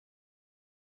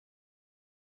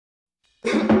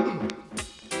Over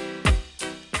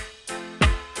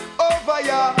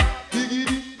ya, big it,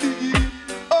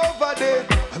 over there,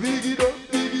 big it up,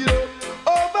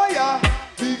 over ya,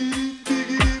 big it,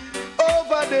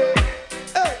 over there.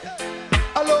 Hey,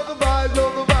 I love the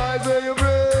vibes where you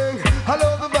bring. I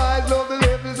love the vibes, love the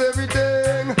levels,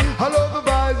 everything. I love the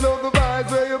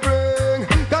vibes where you bring.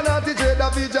 Cannot teach it, I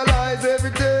visualize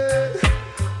everything.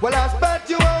 Well, I spat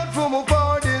you out from a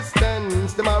far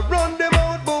distance. Them I run them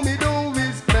out, but me don't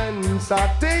dispense. I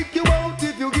take you out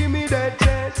if you give me that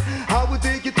chance. I will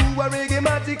take you to a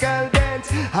reggae-matical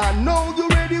dance. I know you're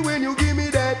ready when you give me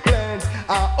that glance.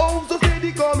 I also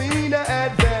steady coming in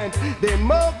advance. They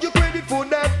mark you credit for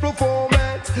that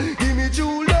performance. Give me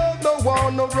true love, no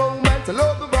one, no romance. I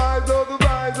love the vibes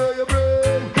where you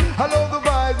bring. I love the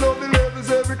vibes, love the levels,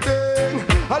 everything.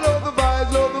 I love the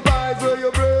vibes where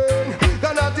you bring.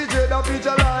 Cannot teach it, I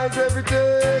visualize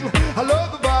everything. I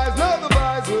love the vibes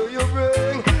where you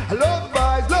bring. I love the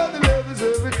vibes, love the levels,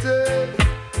 everything.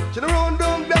 She no run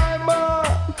down diamond,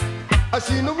 and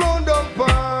she no run down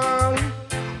pearl.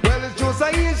 Well, it's just a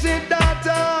ancient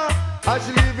data, and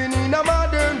she living in a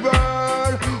modern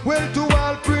world. Well, to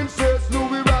all princess,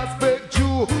 Louis respect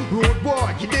you. Road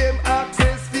boy, give them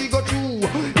access, figure true.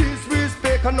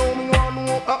 Disrespect, I know me one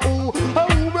who I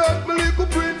who make me little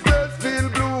princess feel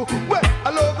blue. Well, I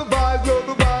love the vibes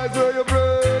where you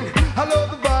bring. I love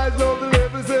the vibes, love the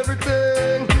levels,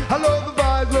 everything. I love the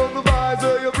vibes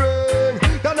where you bring.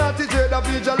 Cannot teach it, I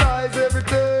visualize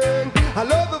everything. I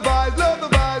love the vibes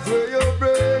where you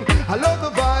bring. I love the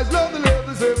vibes, love the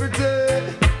levels,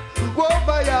 everything. Whoa,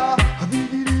 fire,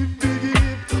 big it,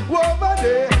 over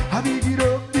there,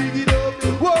 big it up,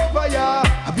 whoa, fire,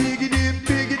 big it,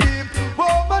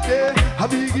 over there,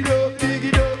 big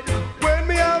it up. When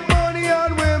me have money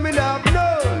and when me have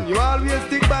none, you always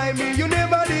stick by me, you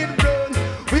never did run.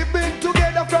 We've been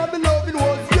together from the loving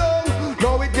was young.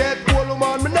 Now we get old,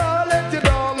 man, me nah let you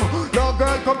down. No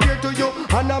girl compared to you,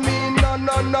 and I mean none.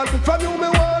 From you me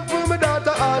want for me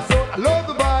daughter also. I love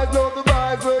the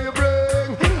vibes where you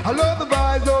bring. I love the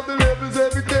vibes, love the levels,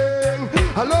 everything.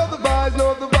 I love the vibes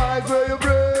where you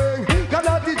bring.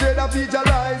 Cannot teach it, I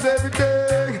visualize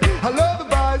everything. I love the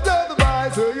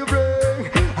vibes where you bring.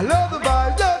 I love the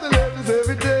vibes, love the levels,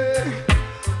 everything.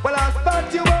 Well, I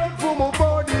spot you out from a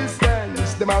far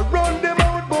distance. Them I run